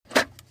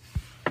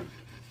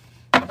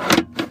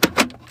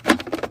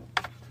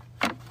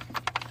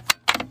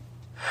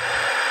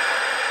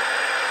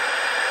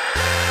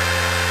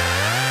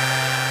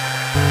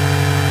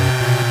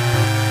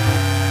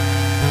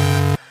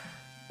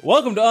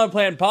Welcome to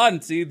Unplanned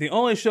Potency, the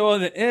only show on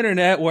the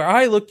internet where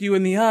I look you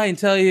in the eye and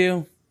tell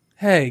you,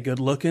 hey, good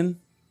looking,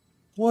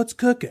 what's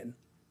cooking?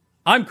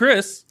 I'm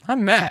Chris.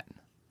 I'm Matt.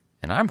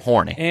 And I'm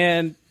horny.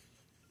 And,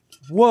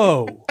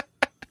 whoa.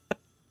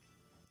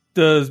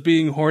 Does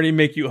being horny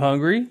make you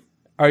hungry?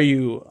 Are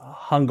you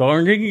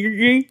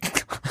hungry?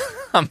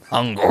 I'm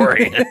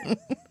hungry.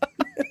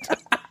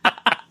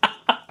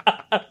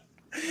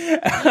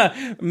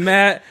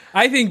 Matt,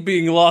 I think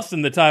being lost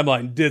in the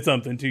timeline did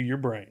something to your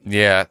brain.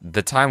 Yeah,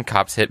 the time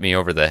cops hit me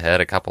over the head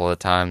a couple of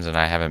times, and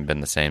I haven't been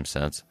the same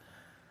since.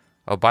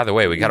 Oh, by the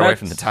way, we got away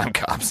from the time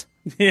cops.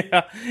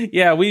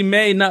 Yeah, we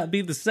may not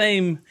be the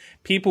same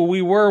people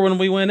we were when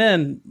we went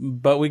in,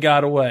 but we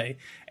got away.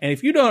 And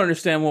if you don't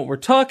understand what we're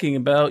talking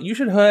about, you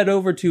should head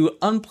over to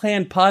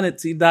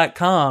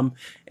unplannedpotency.com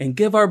and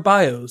give our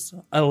bios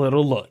a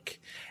little look.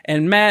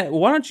 And Matt,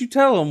 why don't you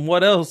tell them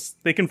what else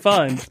they can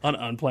find on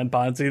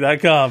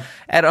unplannedpotency.com?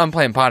 At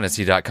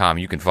unplannedpotency.com,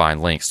 you can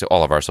find links to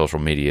all of our social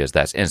medias.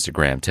 That's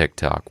Instagram,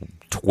 TikTok,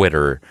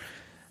 Twitter,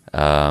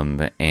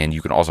 and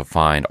you can also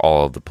find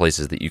all of the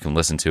places that you can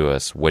listen to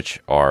us, which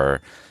are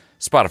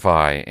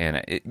Spotify.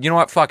 And you know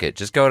what? Fuck it.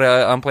 Just go to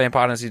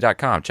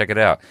unplannedpotency.com. Check it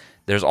out.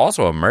 There's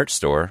also a merch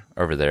store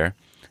over there.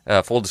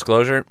 Full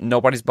disclosure,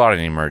 nobody's bought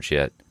any merch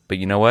yet. But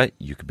you know what?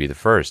 You could be the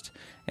first.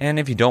 And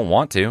if you don't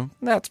want to,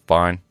 that's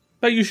fine.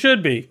 But you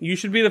should be. You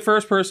should be the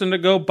first person to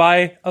go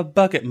buy a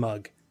bucket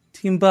mug.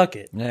 Team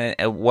Bucket.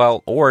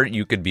 Well, or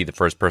you could be the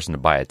first person to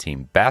buy a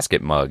Team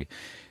Basket mug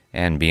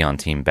and be on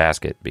Team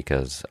Basket,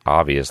 because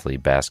obviously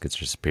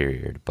baskets are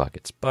superior to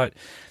buckets. But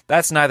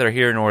that's neither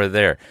here nor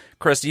there.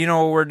 Chris, do you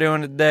know what we're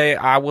doing today?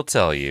 I will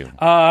tell you.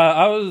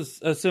 I was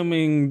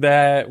assuming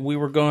that we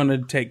were going to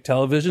take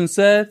television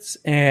sets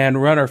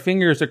and run our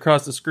fingers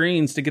across the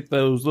screens to get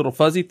those little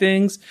fuzzy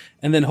things,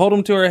 and then hold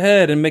them to our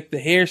head and make the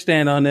hair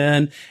stand on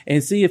end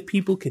and see if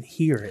people could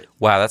hear it.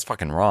 Wow, that's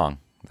fucking wrong.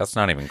 That's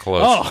not even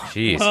close. Oh,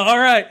 jeez. All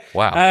right.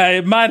 Wow.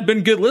 It might have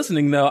been good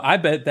listening, though. I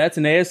bet that's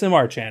an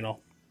ASMR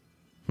channel.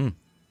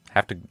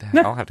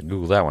 I'll have to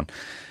Google that one.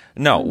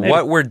 No, Maybe.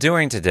 What we're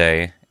doing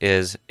today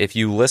is, if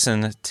you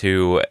listen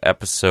to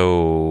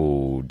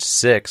episode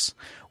 6,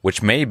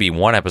 which may be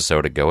one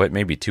episode ago, it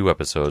may be 2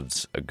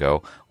 episodes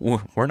ago,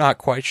 we're not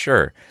quite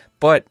sure.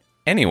 But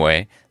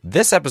anyway,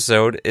 this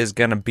episode is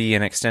going to be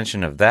an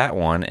extension of that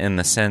one, in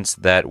the sense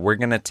that we're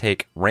going to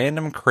take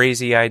random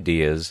crazy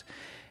ideas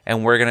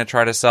and we're going to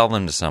try to sell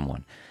them to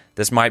someone.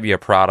 This might be a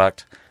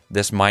product.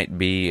 This might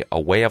be a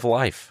way of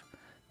life.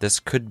 This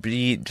could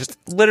be just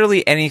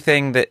literally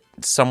anything that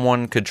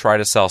someone could try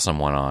to sell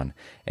someone on.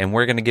 And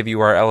we're going to give you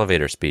our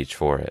elevator speech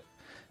for it.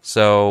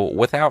 So,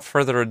 without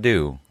further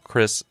ado,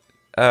 Chris,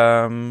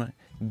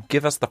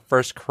 give us the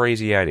first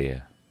crazy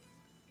idea.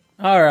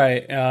 All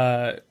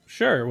right.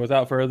 Sure.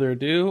 Without further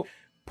ado,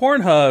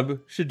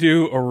 Pornhub should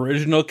do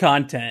original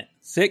content.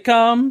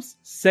 Sitcoms,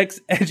 sex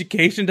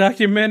education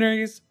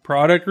documentaries,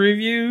 product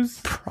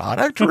reviews.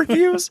 Product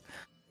reviews?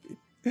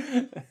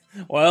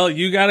 Well,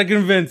 you got to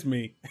convince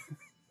me.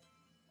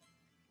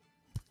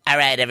 All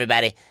right,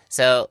 everybody.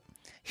 So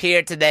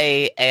here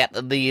today at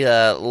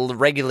the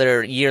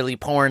regular yearly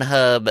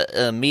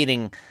Pornhub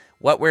meeting,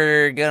 what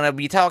we're going to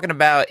be talking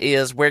about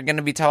is we're going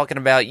to be talking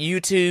about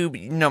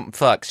YouTube. No,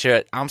 fuck,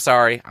 shit. I'm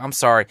sorry.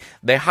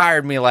 They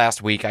hired me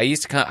last week. I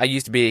used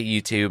to be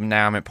at YouTube.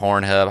 Now I'm at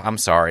Pornhub. I'm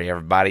sorry,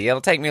 everybody.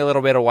 It'll take me a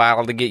little bit of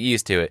while to get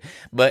used to it.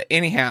 But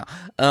anyhow,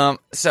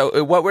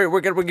 so what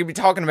we're going to be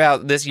talking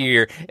about this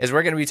year is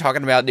we're going to be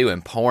talking about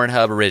doing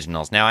Pornhub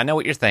originals. Now, I know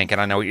what you're thinking.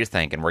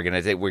 We're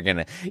going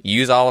to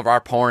use all of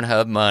our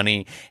Pornhub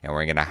money, and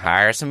we're going to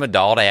hire some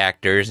adult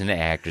actors and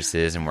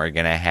actresses, and we're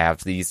going to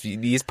have these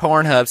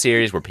Pornhub series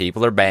where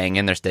people are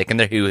banging, they're sticking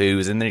their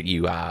hoo-hoos in their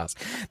u-ahs.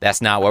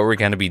 That's not what we're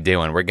going to be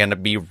doing. We're going to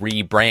be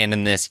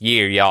rebranding this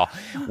year, y'all.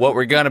 What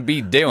we're going to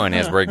be doing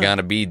is we're going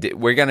to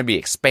be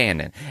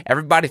expanding.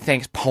 Everybody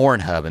thinks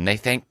Pornhub and they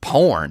think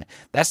porn.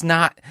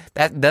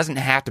 That doesn't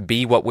have to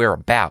be what we're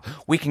about.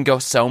 We can go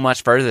so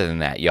much further than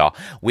that, y'all.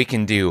 We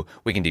can do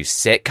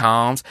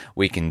sitcoms.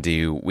 We can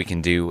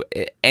do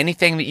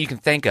anything that you can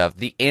think of.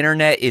 The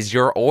internet is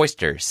your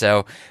oyster.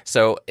 So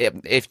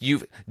if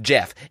you've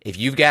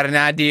got an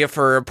idea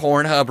for a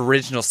Pornhub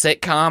original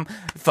sitcom,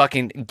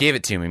 fucking give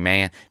it to me,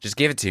 man. Just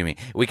give it to me.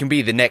 We can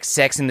be the next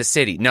Sex in the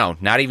City. No,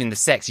 not even the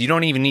sex. You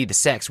don't even need the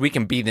sex. We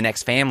can be the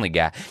next Family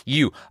Guy.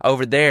 You,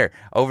 over there,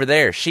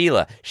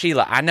 Sheila,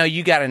 I know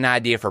you got an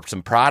idea for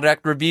some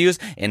product reviews,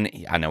 and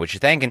I know what you're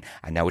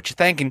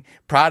thinking.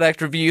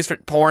 Product reviews for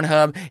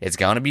Pornhub. It's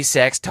going to be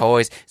sex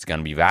toys. It's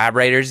going to be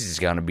vibrators. It's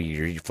going to be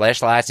your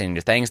fleshlights and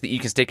your things that you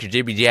can stick your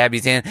jibby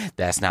jabbies in.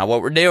 That's not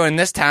what we're doing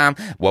this time.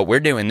 What we're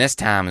doing this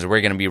time is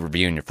we're going to be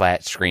reviewing your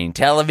flat screen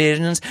television.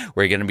 televisions.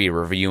 We're going to be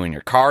reviewing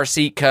your car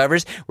seat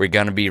covers. We're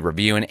going to be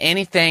reviewing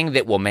anything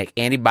that will make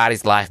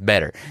anybody's life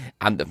better.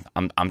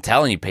 I'm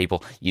telling you,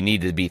 people, you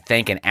need to be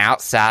thinking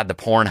outside the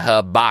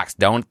Pornhub box.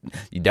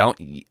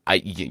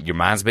 Your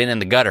mind's been in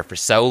the gutter for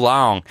so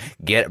long.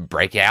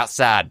 Break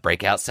outside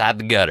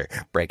the gutter.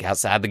 Break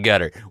outside the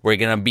gutter. We're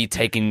going to be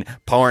taking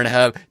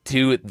Pornhub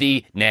to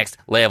the next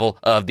level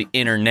of the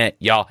internet,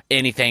 y'all.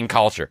 Anything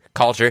culture.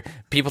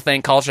 People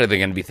think culture, they're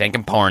going to be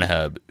thinking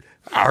Pornhub.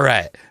 All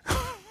right.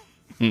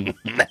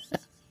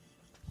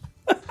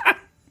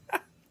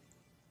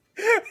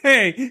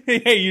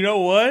 Hey, you know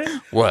what?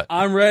 What?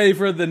 I'm ready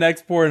for the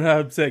next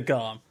Pornhub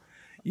sitcom.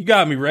 You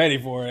got me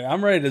ready for it.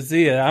 I'm ready to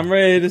see it. I'm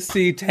ready to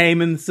see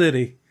Taman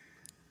City.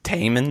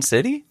 Taman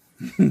City?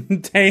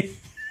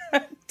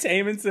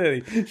 Taman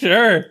City.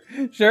 Sure,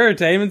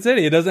 Taman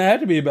City. It doesn't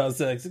have to be about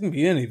sex. It can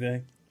be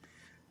anything.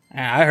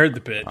 I heard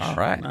the pitch. All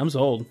right. I'm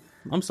sold.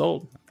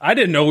 I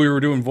didn't know we were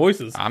doing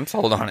voices. I'm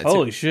sold on it,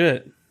 Holy too.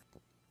 shit.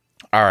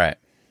 All right.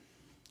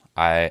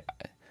 I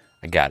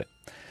got it.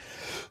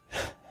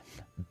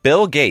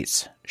 Bill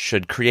Gates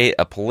should create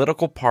a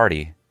political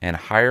party and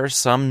hire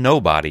some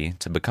nobody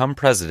to become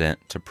president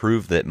to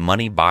prove that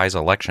money buys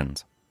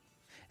elections.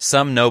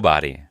 Some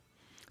nobody.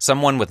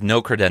 Someone with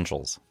no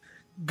credentials.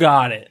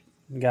 Got it.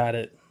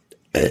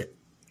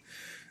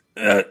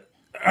 All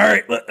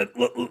right.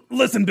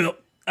 Listen, Bill.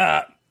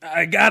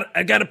 I got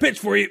a pitch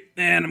for you,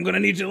 and I'm gonna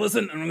need you to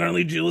listen. And I'm gonna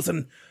need you to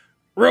listen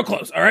real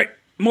close. All right,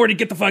 Morty,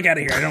 get the fuck out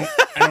of here. I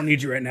don't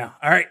need you right now.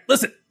 All right,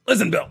 listen,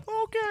 Bill.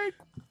 Okay.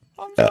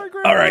 I'm sorry,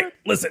 Greg. All right,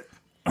 listen.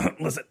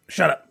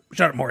 Shut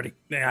up, Morty.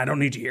 I don't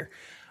need you here.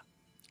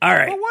 All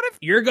right. Well, what if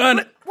you're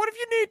gonna? What if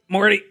you need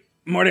Morty?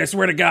 I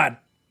swear to God,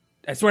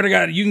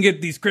 you can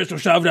get these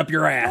crystals shoved up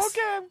your ass.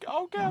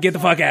 Okay. Get the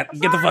fuck out of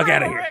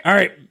here. All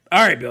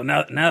right, Bill.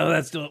 Now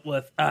that's dealt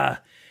with.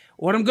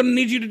 What I'm gonna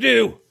need you to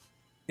do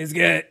is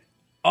get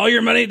all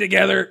your money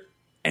together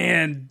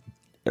and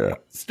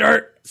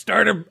start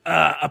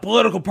a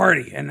political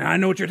party. And I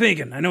know what you're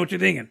thinking.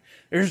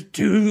 There's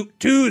too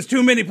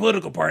many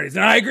political parties,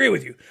 and I agree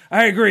with you.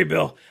 I agree,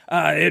 Bill.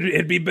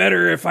 It'd be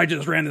better if I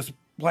just ran this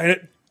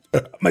planet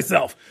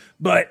myself,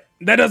 but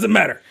that doesn't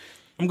matter.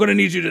 I'm going to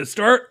need you to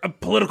start a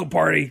political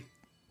party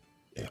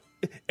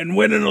and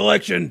win an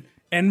election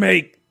and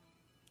make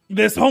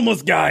this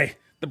homeless guy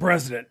the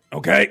president.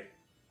 Okay?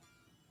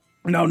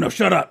 No,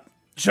 shut up.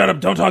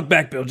 Don't talk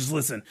back, Bill. Just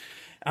listen.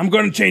 I'm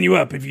going to chain you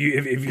up if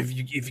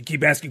you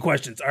keep asking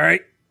questions. All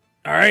right.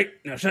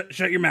 Now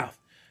shut your mouth.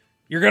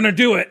 You're going to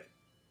do it.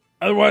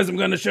 Otherwise, I'm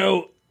going to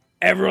show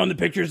everyone the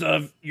pictures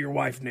of your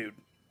wife nude.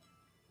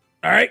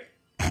 All right.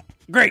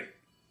 Great.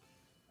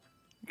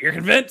 You're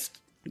convinced?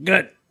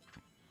 Good.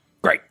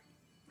 Great.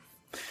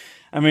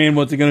 I mean,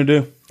 what's he going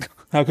to do?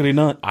 How could he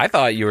not? I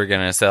thought you were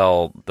going to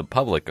sell the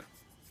public,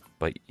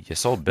 but you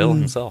sold Bill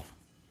himself.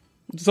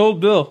 Sold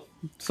Bill.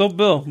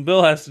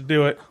 Bill has to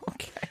do it.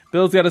 Okay.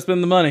 Bill's got to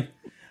spend the money.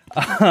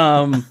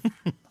 All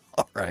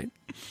right.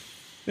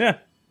 Yeah.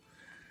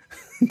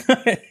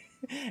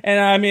 And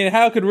I mean,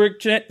 how could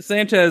Rick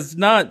Sanchez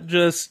not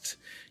just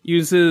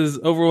use his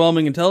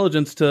overwhelming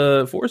intelligence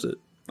to force it?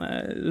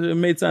 It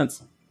made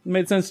sense. It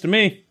made sense to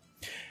me.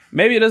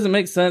 Maybe it doesn't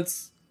make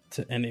sense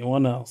to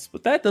anyone else,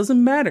 but that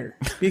doesn't matter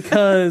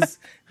because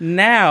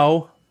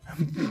now,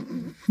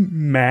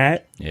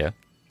 Matt. Yeah.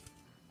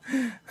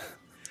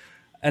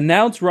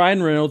 Announced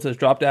Ryan Reynolds has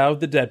dropped out of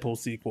the Deadpool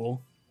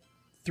sequel.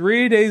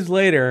 3 days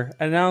later,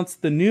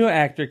 announced the new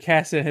actor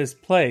cast in his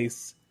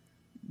place,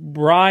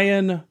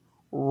 Brian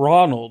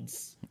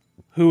Reynolds,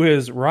 who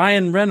is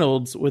Ryan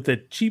Reynolds with a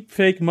cheap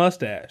fake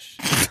mustache.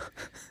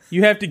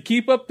 You have to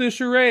keep up the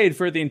charade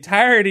for the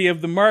entirety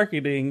of the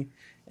marketing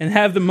and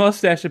have the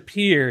mustache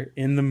appear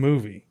in the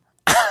movie.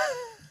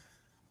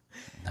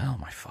 Oh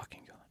my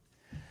fucking God.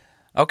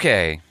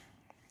 Okay.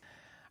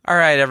 All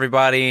right,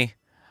 everybody.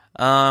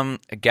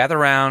 Gather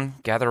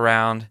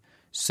round.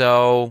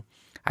 So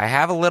I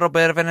have a little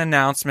bit of an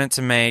announcement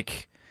to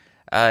make.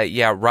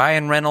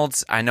 Ryan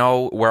Reynolds, I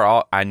know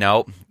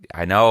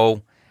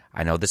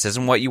this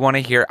isn't what you want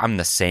to hear. I'm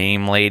the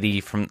same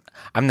lady from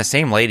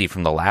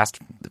the last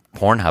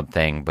Pornhub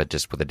thing, but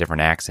just with a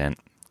different accent.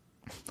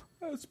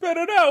 Spit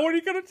it out. What are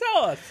you going to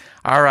tell us?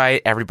 All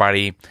right,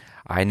 everybody.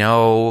 I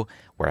know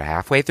we're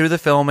halfway through the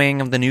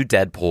filming of the new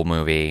Deadpool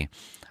movie.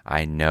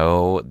 I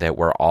know that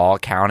we're all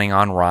counting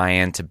on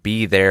Ryan to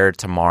be there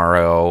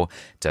tomorrow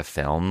to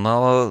film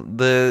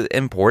the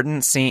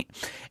important scene.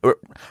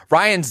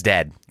 Ryan's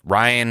dead.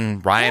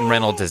 Ryan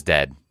Reynolds is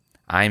dead.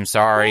 I'm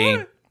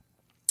sorry.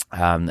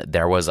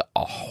 There was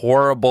a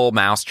horrible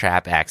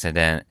mousetrap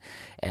accident.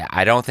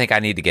 I don't think I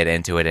need to get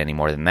into it any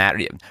more than that.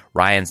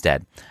 Ryan's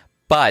dead.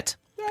 But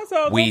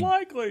we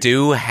unlikely.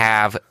 do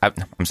have...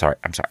 I'm sorry.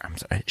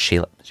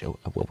 Sheila,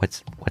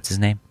 what's his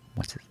name?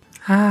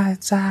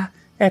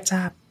 It's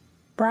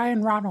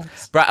Brian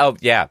Reynolds.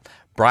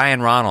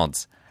 Brian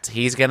Reynolds.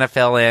 He's going to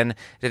fill in...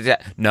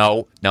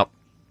 No.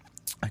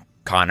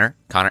 Connor.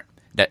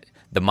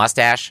 The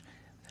mustache...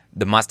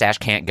 The mustache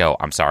can't go.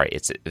 I'm sorry.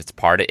 It's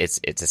part of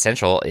it's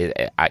essential.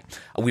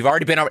 We've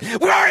already been over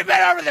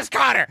this,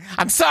 Connor.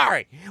 I'm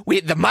sorry.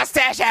 The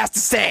mustache has to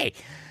stay.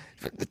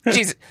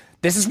 Jesus.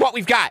 This is what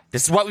we've got.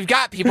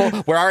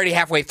 People. We're already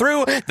halfway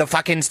through. The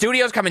fucking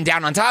studio's coming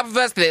down on top of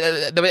us.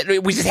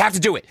 We just have to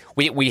do it.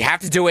 We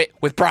have to do it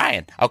with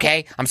Brian,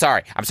 okay? I'm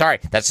sorry.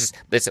 That's just...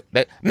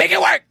 Make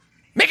it work!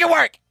 Make it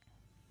work!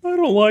 I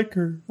don't like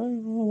her.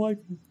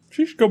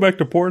 She should go back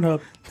to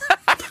Pornhub.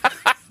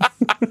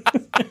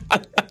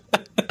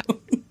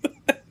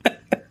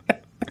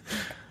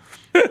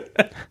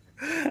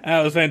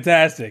 That was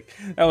fantastic.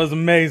 That was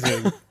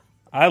amazing.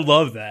 I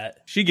love that.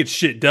 She gets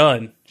shit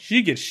done.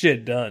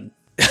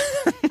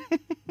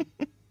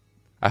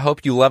 I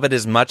hope you love it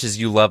as much as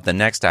you love the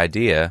next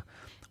idea,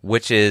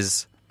 which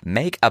is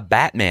make a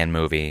Batman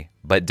movie,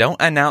 but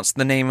don't announce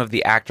the name of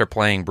the actor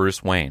playing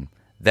Bruce Wayne.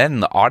 Then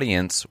the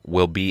audience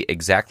will be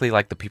exactly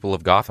like the people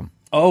of Gotham.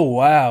 Oh,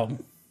 wow.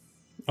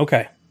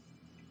 Okay.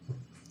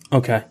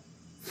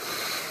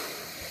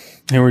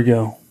 Here we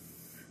go.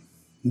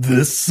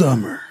 This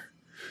summer,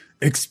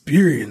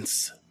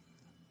 experience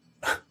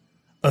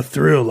a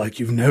thrill like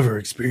you've never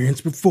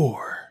experienced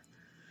before.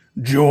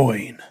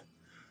 Join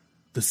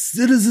the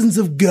citizens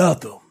of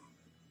Gotham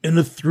in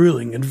a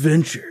thrilling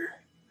adventure.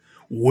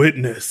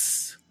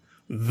 Witness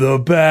the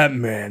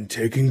Batman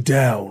taking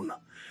down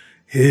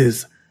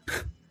his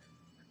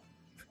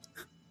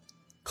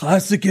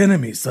classic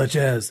enemies such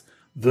as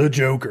the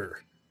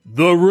Joker,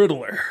 the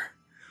Riddler,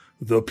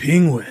 the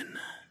Penguin,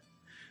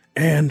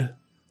 and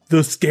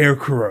the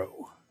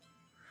Scarecrow.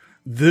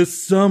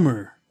 This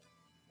summer,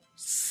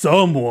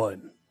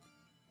 someone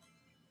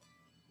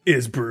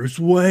is Bruce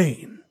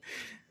Wayne.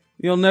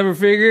 You'll never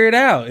figure it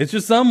out. It's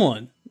just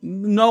someone.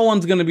 No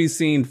one's going to be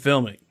seen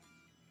filming.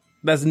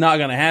 That's not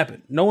going to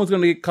happen. No one's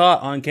going to get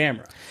caught on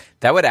camera.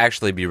 That would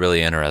actually be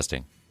really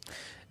interesting.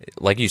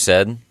 Like you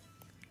said,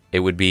 it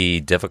would be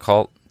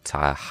difficult to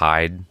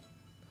hide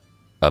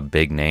a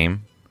big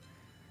name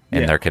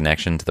and their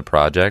connection to the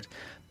project,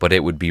 but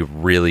it would be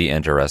really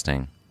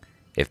interesting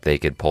if they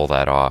could pull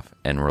that off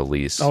and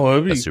release a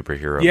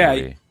superhero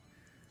movie.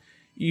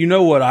 You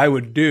know what I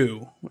would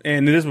do,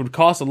 and this would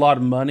cost a lot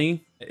of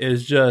money,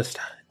 is just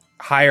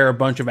hire a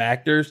bunch of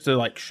actors to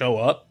like show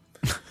up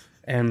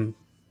and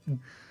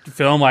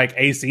film like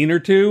a scene or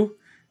two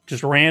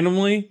just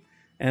randomly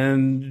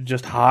and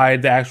just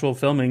hide the actual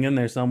filming in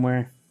there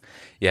somewhere.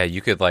 Yeah,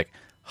 you could like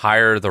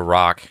hire The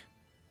Rock,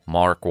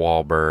 Mark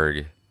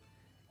Wahlberg,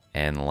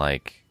 and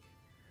like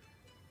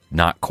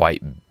not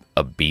quite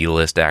a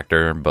B-list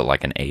actor, but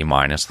like an A-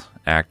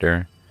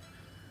 actor,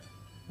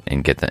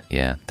 and get that.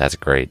 Yeah, that's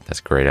great. That's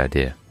a great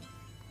idea.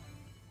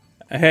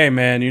 Hey,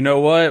 man, you know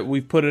what?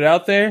 We've put it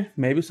out there.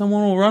 Maybe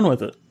someone will run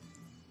with it.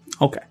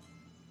 Okay.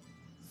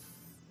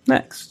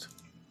 Next.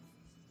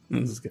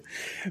 This is good.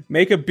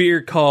 Make a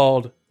beer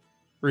called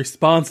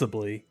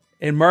Responsibly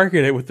and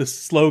market it with the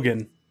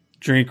slogan,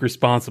 Drink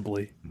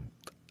Responsibly.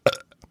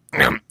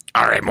 All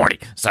right, Morty.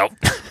 So...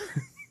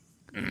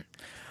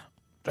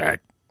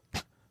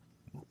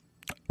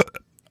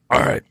 All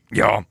right,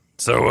 y'all.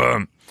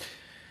 So,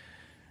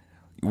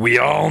 we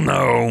all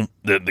know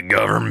that the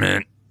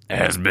government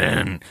has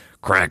been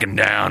cracking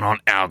down on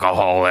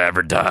alcohol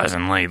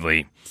advertising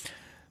lately.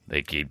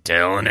 They keep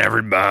telling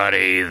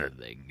everybody that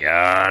they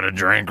gotta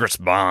drink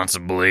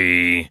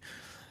responsibly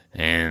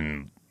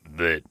and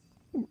that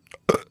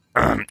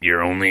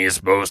you're only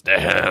supposed to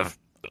have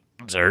a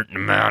certain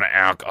amount of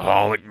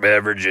alcoholic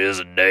beverages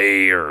a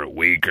day or a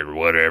week or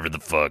whatever the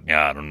fuck.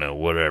 I don't know,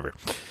 whatever.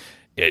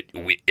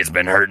 It's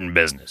been hurting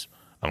business.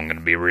 I'm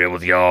gonna be real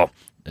with y'all.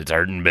 It's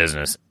hurting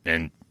business.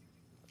 And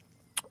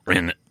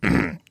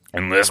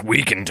unless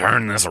we can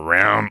turn this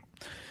around,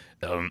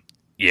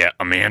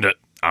 Amanda,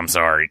 I'm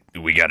sorry.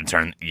 We got to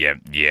turn. I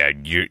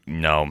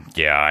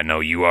know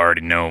you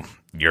already know.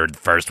 You're the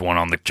first one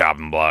on the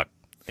chopping block.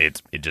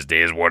 It just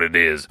is what it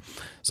is.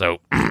 So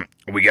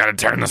we got to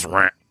turn this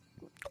around.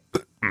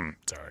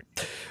 Sorry,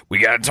 we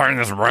got to turn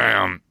this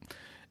around.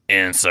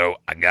 And so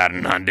I got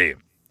an idea.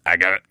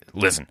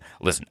 Listen.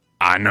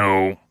 I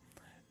know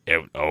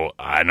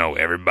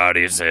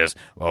everybody says,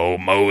 oh,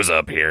 Mo's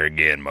up here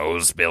again.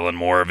 Mo's spilling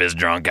more of his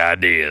drunk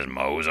ideas.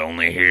 Mo's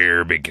only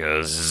here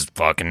because his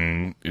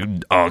fucking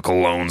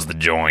uncle owns the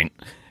joint.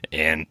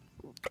 And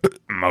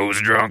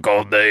Mo's drunk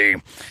all day.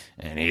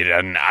 And he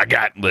doesn't...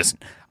 Listen,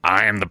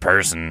 I am the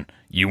person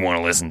you want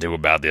to listen to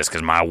about this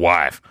because my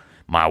wife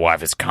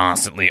is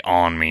constantly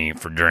on me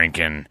for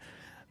drinking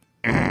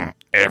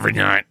every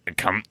night.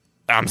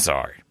 I'm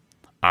sorry.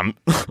 I'm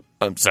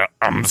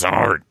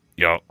sorry.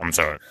 Yo, I'm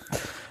sorry.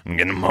 I'm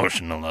getting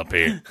emotional up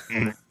here.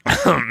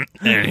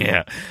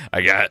 Yeah,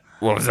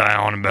 what was I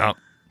on about?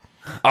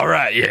 All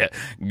right, yeah,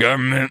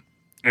 government,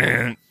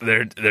 and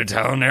they're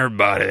telling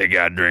everybody they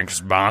gotta drink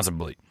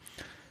responsibly.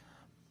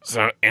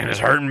 So, and it's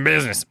hurting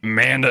business.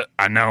 Amanda,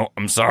 I know,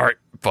 I'm sorry.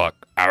 Fuck.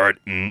 All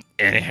right,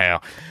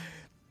 anyhow.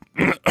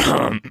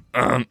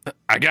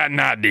 I got an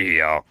idea,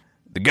 y'all.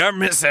 The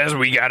government says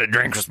we gotta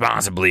drink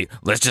responsibly.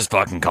 Let's just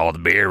fucking call the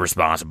beer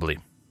responsibly.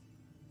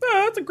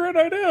 Oh, that's a great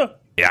idea.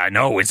 Yeah, I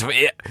know.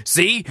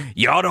 See,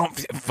 y'all don't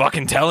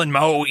fucking telling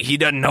Mo he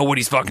doesn't know what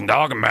he's fucking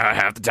talking about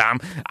half the time.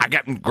 I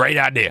got a great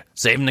idea.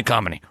 Saving the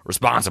company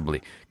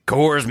responsibly.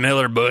 Coors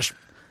Miller Busch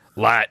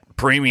Light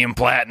Premium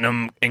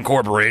Platinum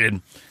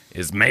Incorporated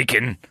is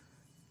making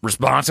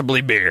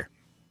responsibly beer.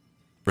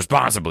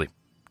 Responsibly.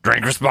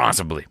 Drink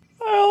responsibly.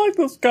 I like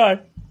this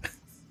guy.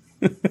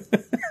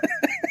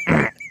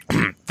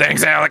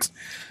 Thanks, Alex.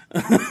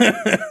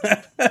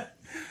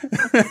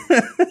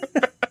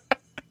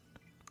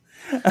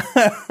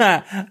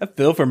 I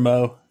feel for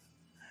Mo.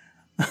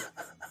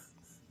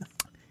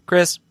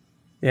 Chris,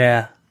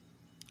 Yeah,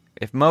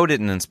 if Mo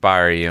didn't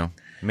inspire you,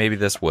 maybe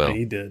this will.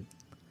 he did.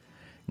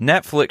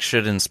 Netflix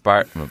should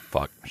inspire... oh,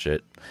 fuck,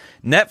 shit.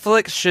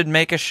 Netflix should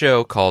make a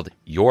show called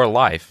Your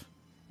Life,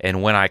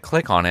 and when I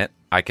click on it,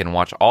 I can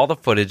watch all the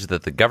footage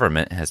that the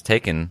government has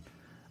taken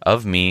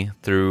of me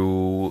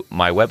through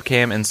my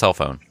webcam and cell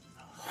phone.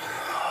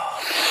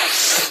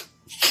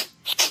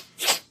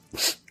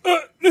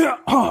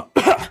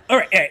 All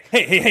right,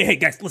 hey,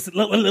 guys, listen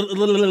up.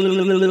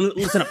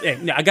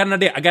 Hey, I got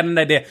an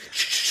idea.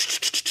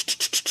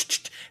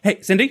 Hey,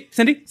 Cindy,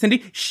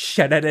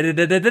 shut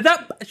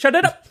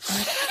it up.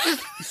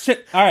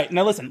 Shit. All right,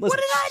 now listen. What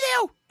did I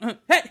do?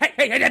 Hey.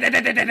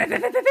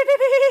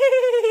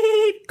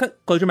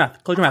 Close your mouth.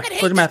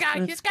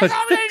 This guy's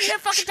already in here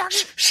fucking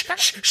talking.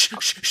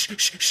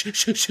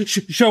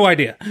 Show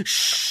idea.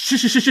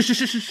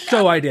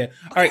 Show idea.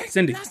 All right,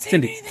 Cindy.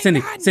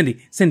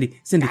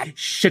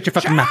 Shut your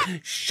fucking mouth.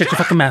 Shut your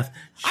fucking mouth.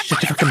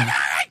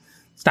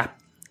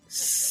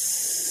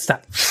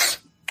 Stop.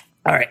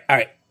 All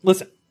right.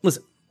 Listen.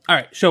 All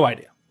right, show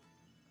idea.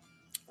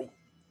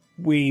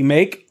 We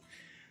make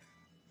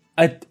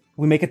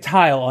a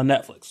tile on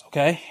Netflix,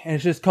 okay? And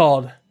it's just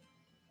called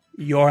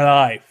Your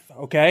Life,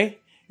 okay?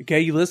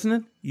 Okay, you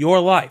listening? Your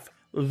Life,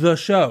 the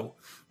show.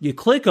 You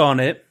click on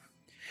it,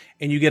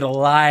 and you get a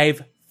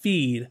live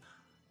feed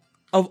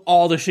of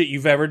all the shit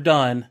you've ever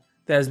done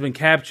that has been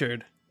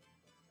captured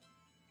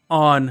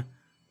on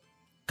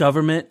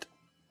government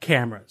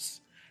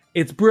cameras.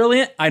 It's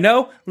brilliant. I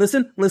know.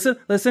 Listen.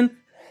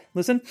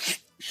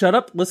 Shut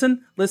up.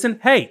 Listen.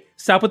 Hey,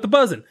 stop with the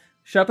buzzing.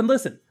 Shut up and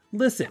listen.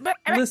 Listen.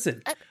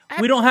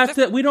 We don't have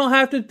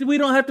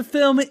to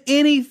film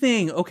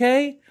anything,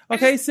 okay?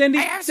 Okay, Cindy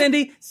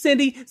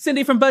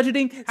from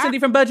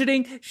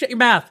budgeting. Shut your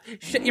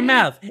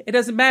mouth. It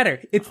doesn't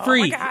matter. It's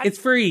free.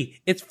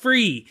 It's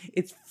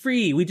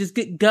free. We just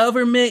get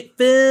government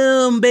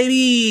film,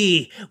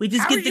 baby. We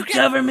just get the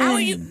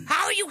government.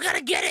 How are you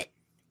gonna get it?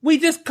 We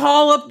just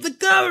call up the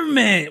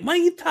government. What are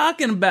you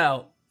talking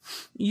about?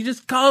 You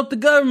just call up the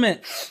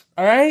government.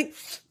 All right?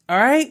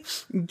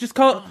 Just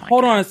call.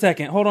 Hold on a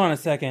second.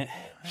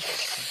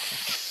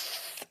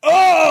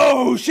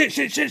 Oh, shit.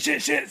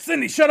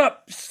 Cindy, shut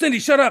up.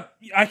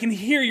 I can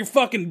hear your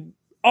fucking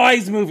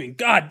eyes moving.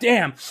 God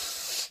damn.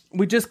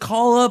 We just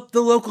call up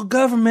the local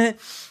government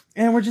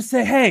and we're just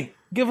say, hey,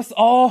 give us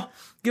all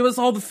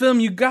the film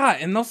you got.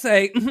 And they'll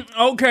say,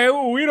 okay,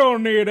 well, we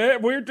don't need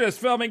it. We're just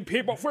filming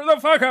people for the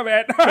fuck of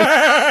it.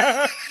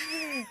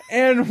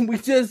 And we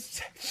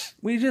just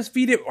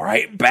feed it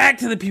right back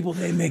to the people.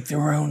 They make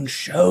their own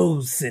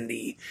shows,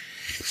 Cindy.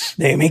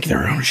 They make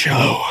their own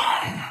show.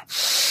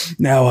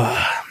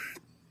 Now,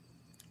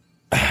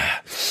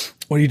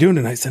 what are you doing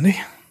tonight,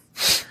 Cindy?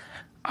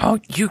 I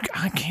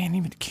can't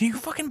even. Can you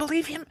fucking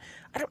believe him?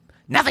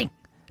 Nothing.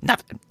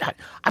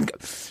 I'm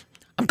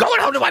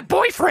going home to my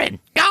boyfriend.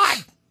 God.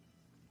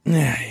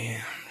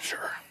 Yeah,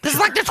 sure. This is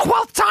like the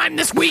 12th time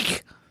this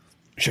week.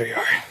 Sure you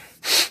are.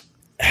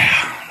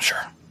 Yeah, sure.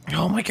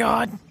 Oh my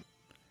God.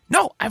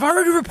 No, I've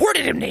already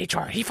reported him to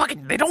HR.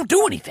 They don't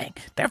do anything.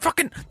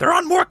 They're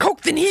on more coke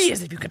than he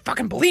is, if you can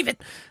fucking believe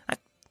it.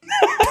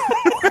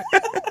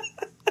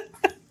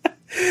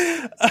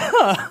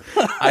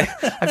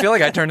 I feel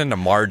like I turned into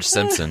Marge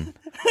Simpson.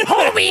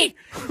 Homie!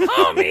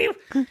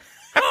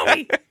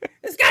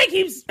 This guy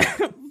keeps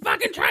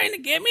fucking trying to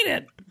get me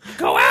to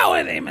go out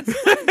with him. It's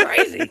fucking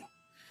crazy.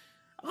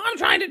 All I'm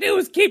trying to do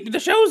is keep the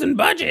shows in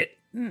budget.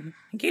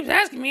 He keeps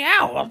asking me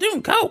out while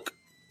doing coke.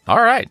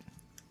 All right,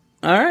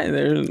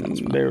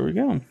 there we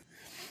go.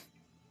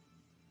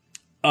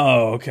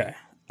 Oh, okay.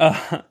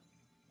 A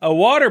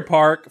water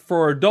park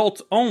for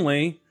adults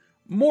only,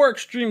 more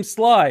extreme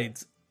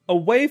slides, a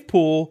wave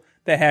pool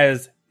that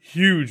has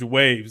huge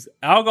waves,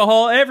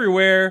 alcohol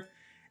everywhere,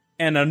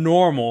 and a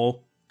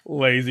normal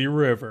lazy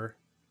river.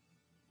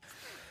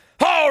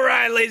 All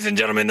right, ladies and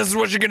gentlemen, this is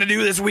what you're going to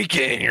do this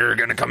weekend. You're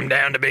going to come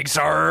down to Big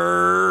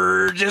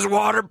Sarge's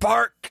water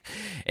park,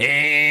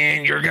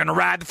 and you're going to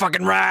ride the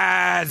fucking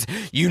rides.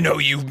 You know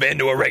you've been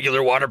to a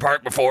regular water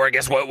park before.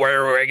 Guess what?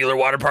 Where regular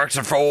water parks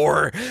are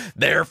for?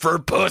 They're for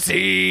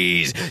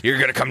pussies. You're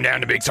going to come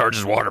down to Big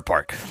Sarge's water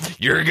park.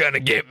 You're going to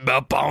get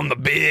up on the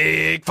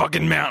big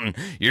fucking mountain.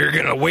 You're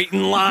going to wait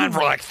in line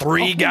for like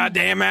 3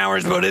 goddamn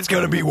hours, but it's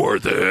going to be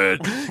worth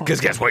it. Because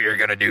guess what you're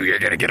going to do? You're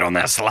going to get on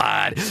that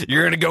slide.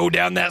 You're going to go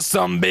down that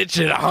some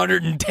sumbitch at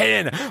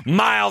 110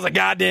 miles a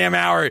goddamn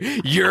hour,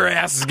 your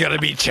ass is gonna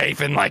be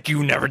chafing like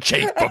you never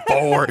chafed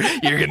before.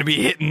 You're gonna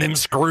be hitting them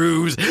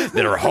screws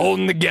that are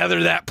holding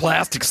together that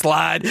plastic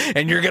slide,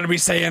 and you're gonna be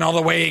saying all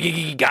the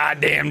way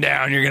goddamn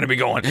down, you're gonna be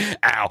going,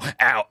 ow,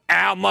 ow,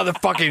 ow,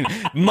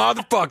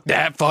 motherfuck,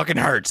 that fucking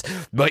hurts.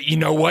 But you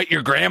know what?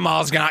 Your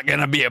grandma's not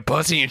gonna be a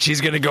pussy, and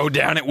she's gonna go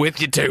down it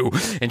with you too,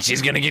 and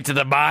she's gonna get to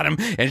the bottom,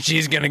 and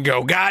she's gonna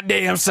go,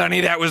 goddamn,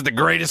 Sonny, that was the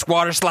greatest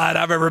water slide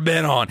I've ever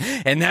been on.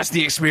 And that's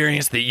the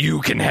experience that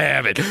you can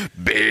have at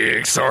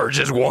Big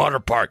Sarge's Water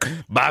Park.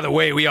 By the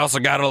way, we also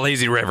got a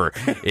lazy river.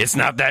 It's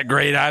not that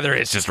great either.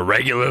 It's just a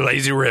regular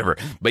lazy river.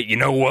 But you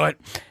know what?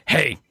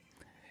 Hey,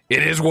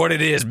 it is what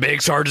it is.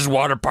 Big Sarge's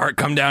Water Park.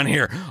 Come down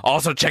here.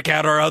 Also, check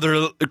out our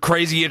other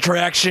crazy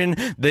attraction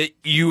that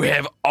you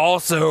have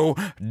also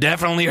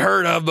definitely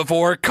heard of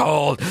before,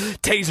 called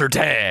Taser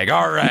Tag.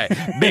 All right.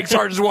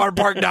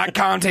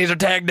 BigSarge'sWaterPark.com,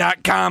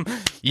 TaserTag.com.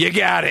 You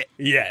got it.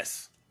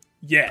 Yes.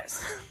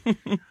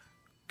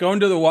 Going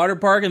to the water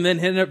park and then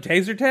hitting up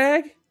Taser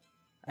Tag?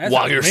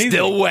 While you're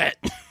still wet.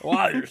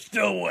 While you're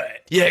still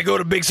wet. Yeah, go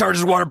to Big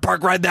Sarge's Water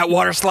Park, ride that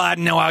water slide,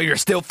 and now while you're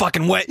still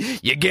fucking wet,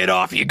 you get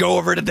off, you go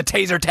over to the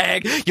Taser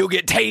Tag, you'll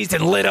get tased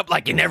and lit up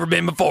like you've never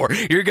been before.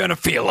 You're gonna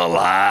feel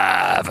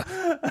alive.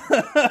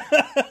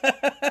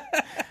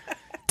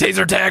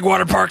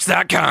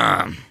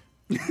 TaserTagWaterParks.com.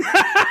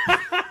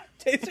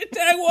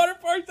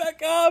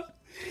 TaserTagWaterParks.com.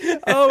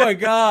 Oh my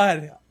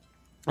god.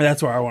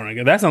 That's where I want to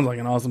go. That sounds like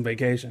an awesome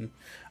vacation.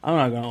 I'm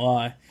not gonna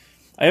lie.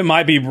 It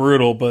might be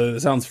brutal, but it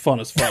sounds fun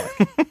as fuck.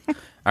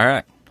 All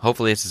right.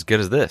 Hopefully it's as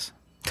good as this.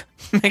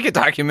 Make a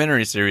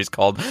documentary series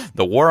called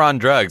The War on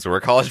Drugs,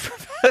 where college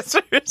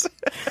professors...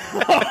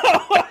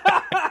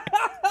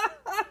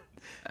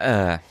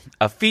 a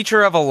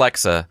feature of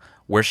Alexa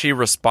where she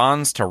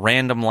responds to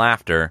random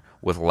laughter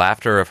with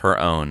laughter of her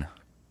own.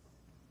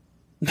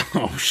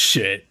 Oh,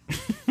 shit.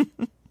 All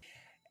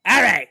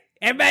right.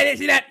 Everybody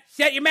listen up.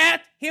 Shut your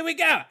mouth. Here we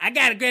go. I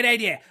got a great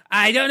idea.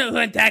 I don't know who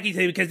I'm talking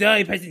to because the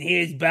only person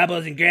here is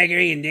Bubbles and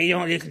Gregory, and they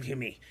don't listen to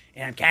me.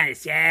 And I'm kind of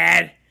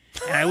sad.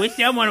 And I wish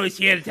someone was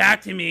here to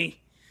talk to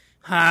me.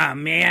 Oh,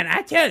 man,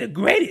 I tell the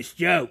greatest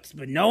jokes,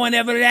 but no one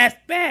ever laughs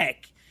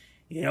back.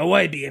 You know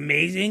what would be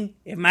amazing?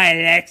 If my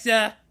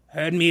Alexa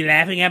heard me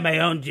laughing at my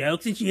own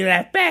jokes and she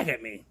laughed back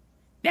at me.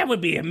 That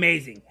would be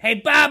amazing. Hey,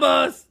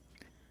 Bubbles!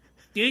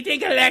 Do you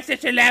think Alexa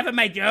should laugh at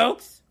my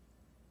jokes?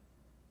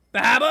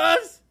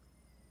 Bubbles?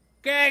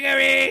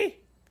 Gregory?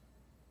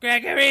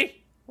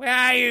 Gregory? Where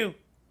are you?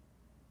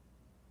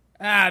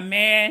 Ah,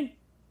 man.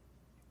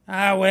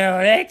 Ah,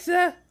 well,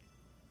 Alexa?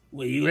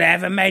 Will you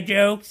laugh at my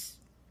jokes?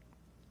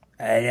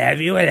 I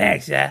love you,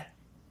 Alexa.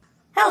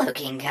 Hello,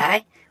 King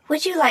Kai.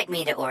 Would you like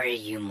me to order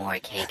you more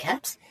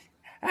K-Cups?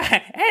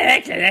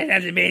 Alexa, that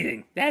sounds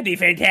amazing. That'd be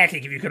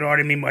fantastic if you could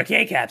order me more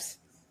K-Cups.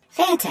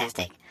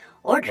 Fantastic.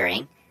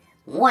 Ordering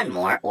one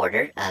more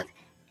order of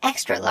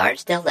extra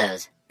large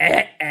dildos.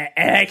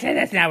 Alexa,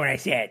 that's not what I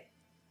said.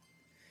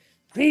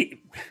 Please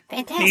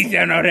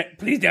don't order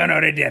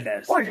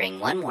dildos. Ordering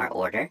one more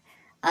order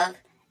of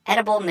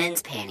edible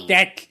men's panties.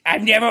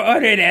 I've never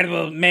ordered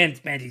edible men's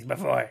panties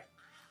before.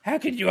 How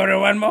could you order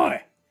one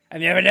more?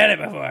 I've never done it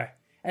before.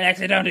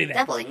 Alexa, don't do that.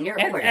 Doubling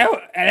your order. Oh,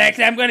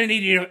 Alexa, I'm gonna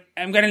need you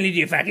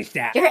to fucking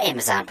stop. Your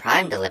Amazon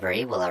Prime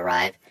delivery will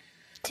arrive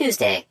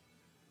Tuesday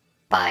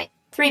by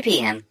 3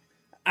 p.m.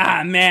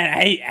 Ah,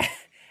 man,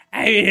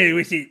 I really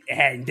wish it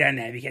hadn't done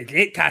that because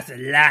it costs a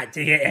lot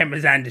to get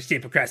Amazon to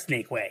ship across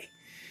Snake Way.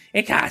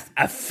 It costs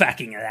a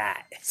fucking lot.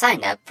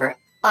 Sign up for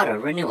auto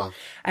renewal.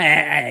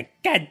 I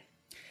gotta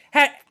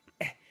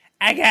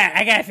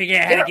figure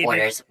out how to Your get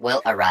orders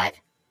will arrive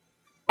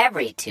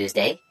every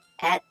Tuesday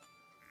at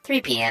 3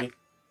 p.m.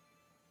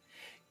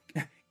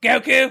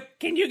 Goku,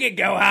 can you get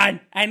Gohan?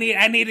 I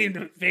need him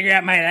to figure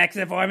out my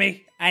Alexa for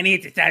me. I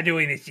need to start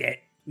doing this shit.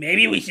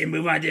 Maybe we should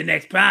move on to the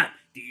next prompt.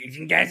 Do you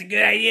think that's a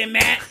good idea,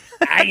 Matt?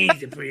 I think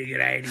it's a pretty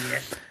good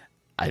idea.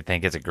 I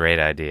think it's a great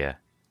idea.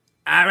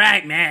 All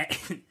right, Matt.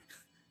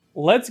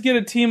 Let's get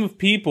a team of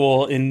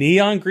people in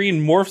neon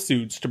green morph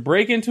suits to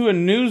break into a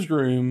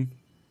newsroom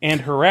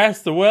and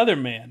harass the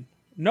weatherman.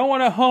 No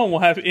one at home will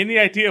have any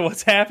idea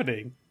what's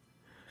happening.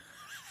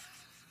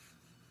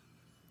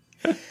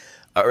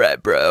 All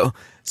right, bro.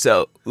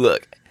 So,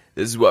 look,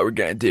 this is what we're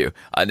going to do.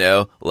 I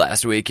know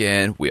last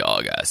weekend we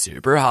all got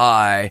super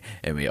high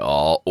and we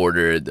all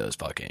ordered those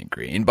fucking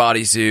green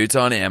bodysuits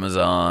on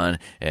Amazon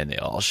and they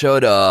all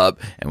showed up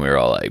and we were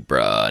all like,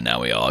 bruh,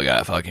 now we all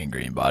got fucking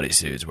green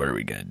bodysuits. What are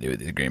we going to do with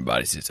these green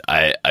bodysuits?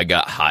 I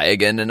got high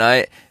again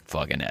tonight.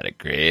 Fucking had a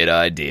great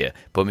idea.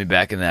 Put me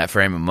back in that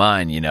frame of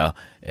mind, you know,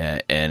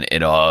 and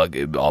it all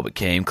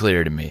became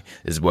clear to me.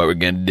 This is what we're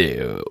gonna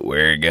do.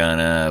 We're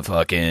gonna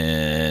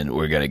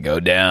go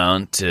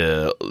down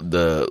to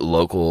the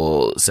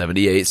local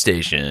 78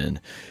 station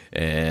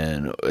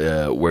and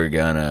we're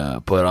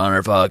gonna put on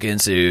our fucking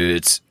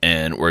suits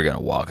and we're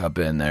gonna walk up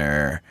in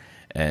there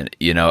And,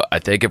 I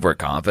think if we're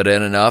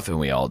confident enough and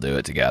we all do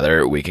it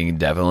together, we can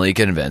definitely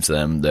convince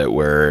them that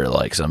we're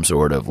like some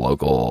sort of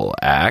local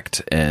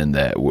act and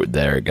that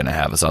they're going to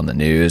have us on the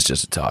news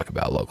just to talk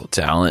about local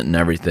talent and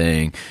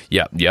everything.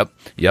 Yep.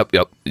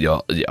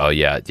 Oh,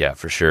 yeah,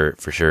 for sure,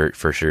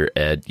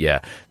 Ed.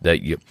 Yeah,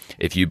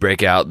 if you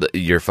break out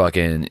your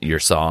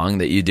song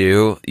that you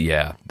do,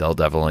 yeah, they'll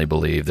definitely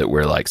believe that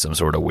we're like some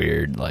sort of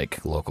weird,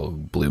 like, local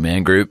Blue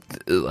Man Group,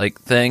 like,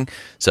 thing.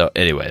 So,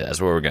 anyway,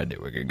 that's what we're going to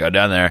do. We're going to go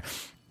down there,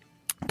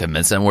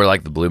 convince them we're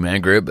like the Blue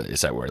Man Group, but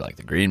except we're like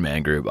the Green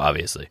Man Group,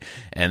 obviously.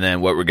 And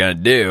then what we're going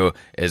to do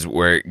is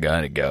we're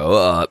going to go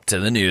up to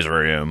the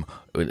newsroom,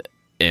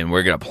 and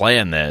we're going to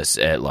plan this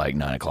at like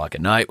 9 o'clock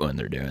at night when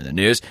they're doing the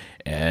news.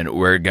 And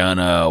we're going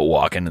to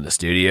walk into the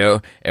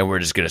studio, and we're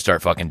just going to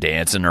start fucking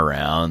dancing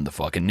around the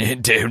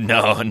fucking... Dude,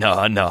 no, I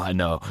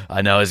know.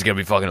 It's going to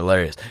be fucking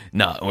hilarious.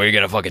 No, we're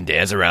going to fucking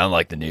dance around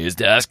like the news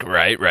desk,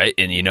 right?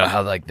 And you know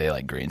how like they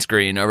like green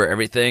screen over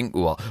everything?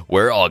 Well,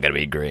 we're all going to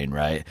be green,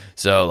 right?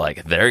 So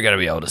like they're going to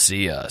be able to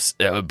see us.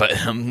 But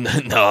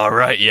no,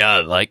 right, yeah,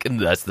 like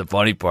that's the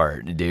funny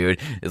part, dude.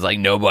 It's like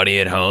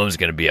nobody at home is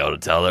going to be able to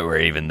tell that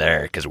we're even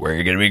there because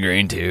we're going to be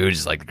green too,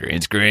 just like the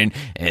green screen.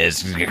 And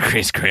it's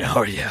green screen.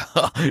 Oh, yeah.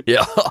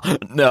 Yeah,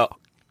 no,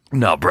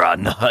 bro,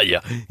 no,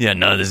 yeah,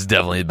 no, this is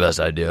definitely the best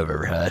idea I've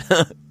ever had.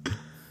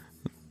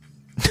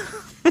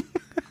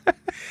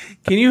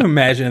 Can you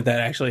imagine if that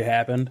actually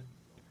happened?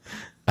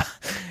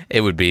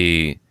 That'd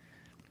be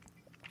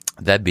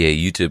a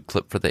YouTube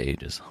clip for the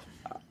ages.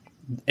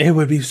 It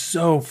would be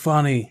so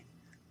funny.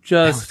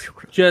 Just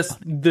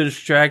the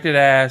distracted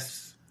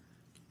ass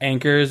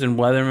anchors and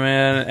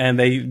weatherman, and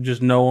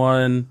no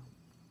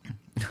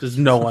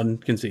one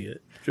can see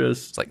it.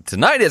 It's like,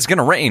 tonight it's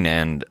gonna rain,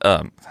 and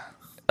nope,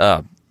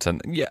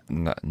 yeah,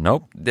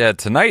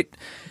 tonight.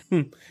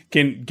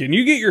 Can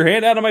you get your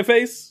hand out of my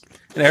face?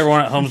 And everyone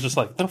at home's just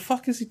like, the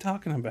fuck is he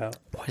talking about?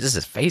 Why is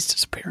his face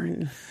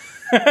disappearing?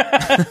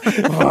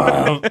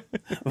 That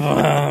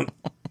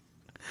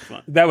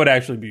would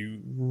actually be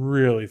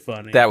really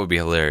funny. That would be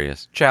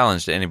hilarious.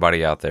 Challenge to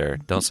anybody out there.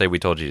 Don't say we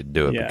told you to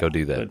do it, but go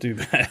do that. But do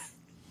that.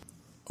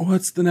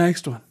 What's the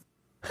next one?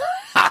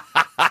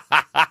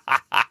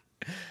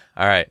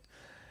 All right.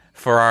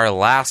 For our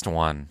last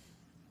one,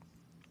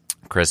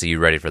 Chris, are you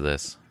ready for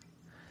this?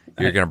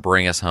 You're going to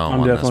bring us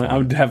home this one.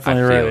 I'm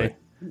definitely ready.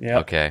 Yeah.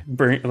 Okay.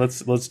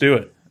 Let's do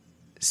it.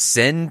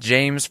 Send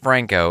James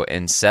Franco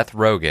and Seth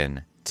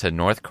Rogen to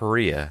North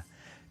Korea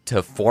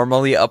to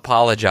formally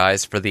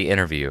apologize for the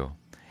interview,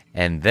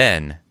 and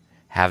then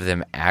have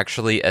them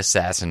actually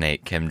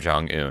assassinate Kim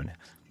Jong-un.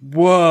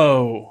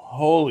 Whoa.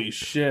 Holy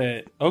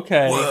shit.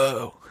 Okay.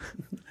 Whoa.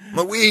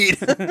 My weed.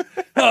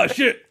 Oh,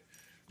 shit.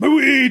 My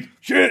weed!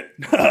 Shit!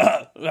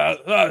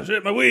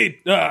 Shit, my weed!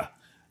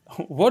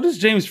 What does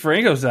James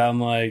Franco sound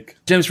like?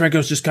 James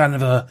Franco's just kind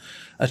of a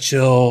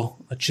chill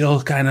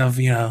kind of,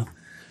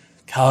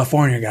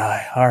 California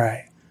guy. All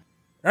right.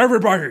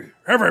 Everybody,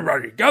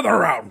 gather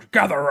around.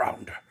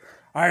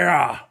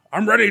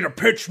 I'm ready to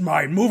pitch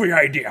my movie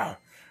idea.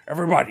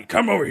 Everybody,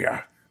 come over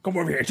here.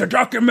 It's a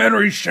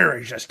documentary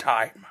series this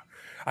time.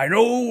 I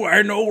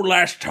know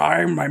last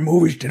time my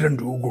movies didn't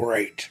do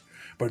great,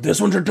 but this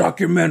one's a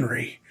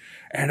documentary.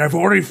 And I've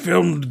already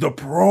filmed the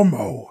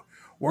promo.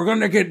 We're going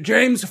to get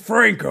James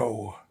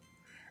Franco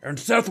and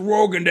Seth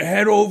Rogen to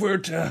head over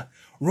to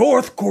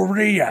North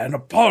Korea and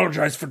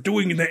apologize for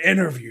doing the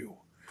interview.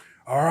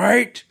 All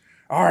right,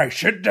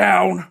 sit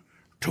down,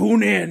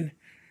 tune in.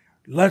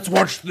 Let's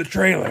watch the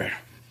trailer.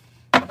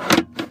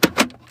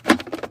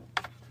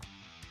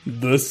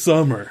 This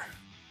summer,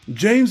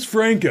 James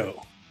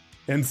Franco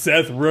and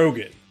Seth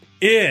Rogen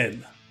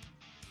in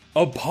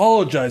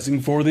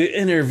apologizing for the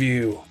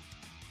interview.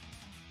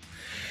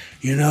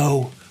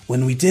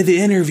 When we did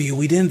the interview,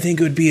 we didn't think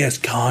it would be as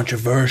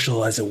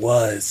controversial as it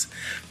was.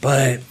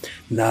 But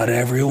not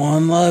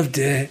everyone loved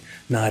it.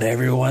 Yeah.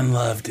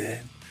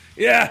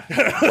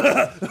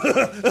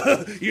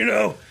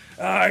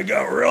 I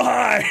got real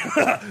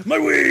high. My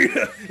weed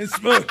and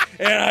smoke.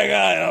 And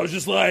I was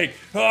just like,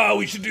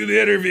 we should do the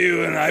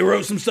interview. And I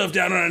wrote some stuff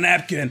down on a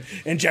napkin.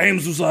 And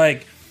James was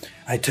like,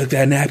 I took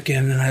that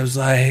napkin and I was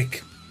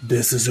like,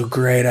 this is a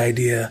great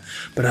idea,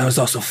 but I was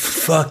also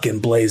fucking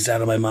blazed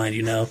out of my mind,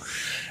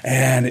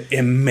 and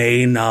it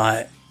may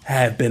not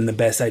have been the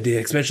best idea,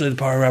 especially the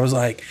part where I was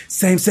like,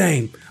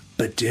 same,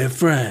 but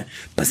different,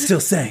 but still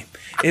same.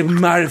 It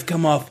might have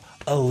come off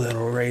a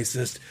little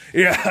racist.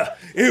 Yeah,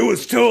 it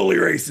was totally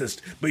racist,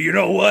 but you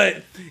know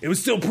what? It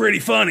was still pretty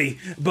funny,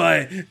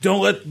 but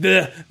don't let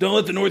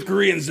the North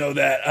Koreans know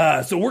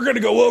that. So we're going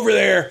to go over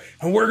there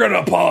and we're going to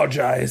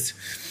apologize.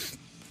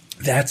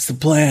 That's the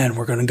plan.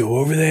 We're going to go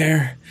over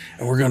there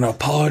and we're going to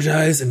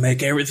apologize and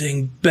make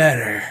everything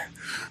better.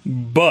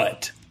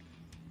 But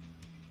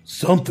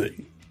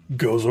something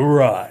goes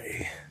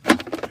awry.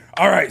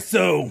 All right,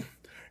 so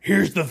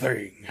here's the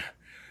thing.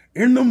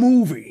 In the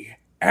movie,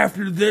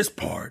 after this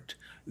part,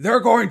 they're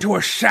going to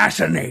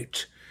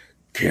assassinate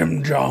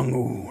Kim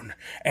Jong-un.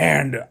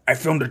 And I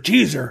filmed a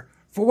teaser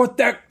for what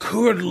that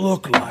could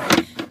look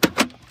like.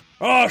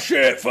 Oh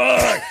shit,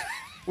 fuck!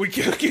 We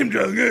killed Kim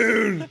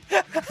Jong-un!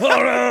 Oh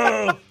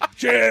no!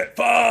 Shit,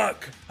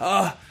 fuck!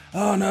 Oh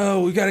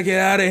no, we gotta get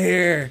out of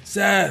here!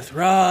 Seth,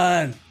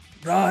 run!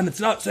 Run, it's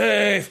not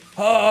safe!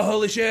 Oh,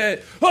 holy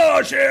shit!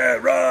 Oh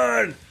shit,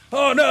 run!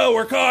 Oh no,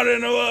 we're caught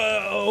in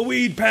a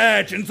weed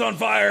patch and it's on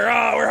fire!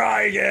 Oh, we're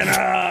high again!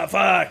 Ah,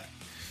 fuck!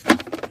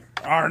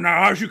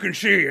 Now, as you can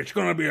see, it's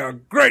gonna be a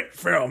great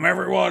film,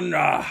 everyone.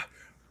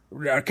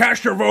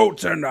 Cast your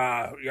votes, and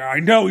I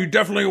know you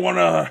definitely want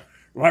to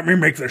let me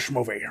make this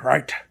movie,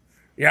 right?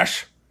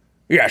 Yes?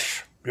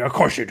 Yes. Yeah, of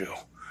course you do.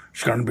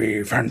 It's going to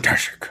be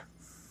fantastic.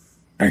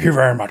 Thank you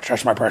very much.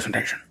 That's my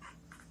presentation.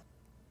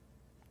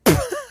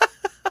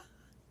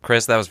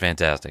 Chris, that was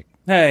fantastic.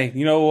 Hey,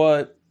 you know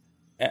what?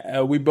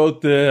 We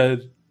both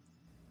did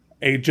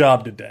a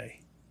job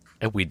today.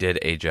 We did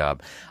a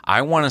job.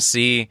 I want to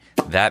see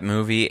that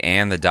movie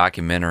and the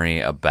documentary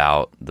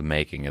about the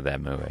making of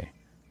that movie.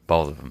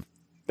 Both of them.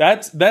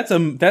 That's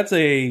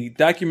a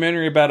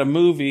documentary about a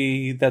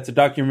movie. That's a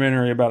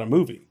documentary about a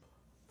movie.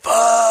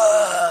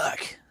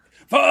 Fuck!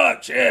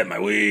 Fuck! Shit, my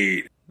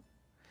weed.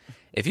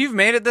 If you've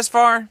made it this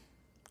far,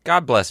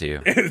 God bless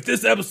you. If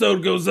this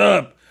episode goes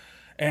up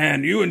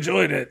and you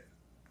enjoyed it,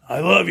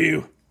 I love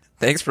you.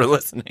 Thanks for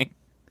listening.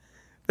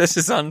 This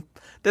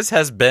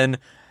has been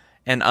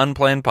an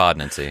unplanned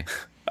podnancy.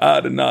 I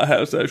did not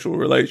have sexual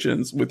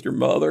relations with your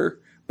mother,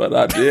 but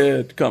I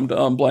did come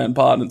to unplanned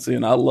podnancy,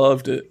 and I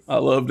loved it. I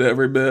loved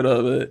every bit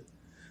of it.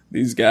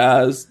 These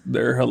guys,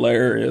 they're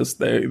hilarious.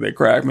 They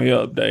crack me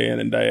up day in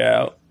and day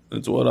out.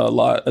 That's what I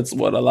like. That's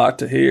what I like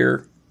to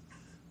hear.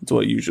 That's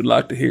what you should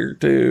like to hear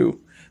too.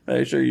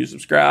 Make sure you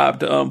subscribe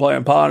to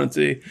Unplanned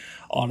Poddancy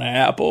on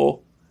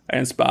Apple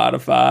and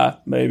Spotify,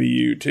 maybe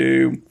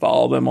YouTube.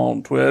 Follow them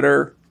on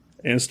Twitter,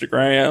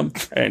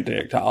 Instagram, and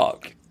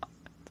TikTok.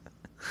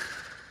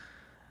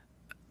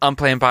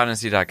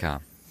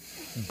 Unplannedpoddancy.com.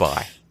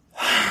 Bye.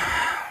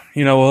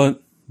 You know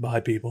what?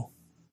 Bye, people.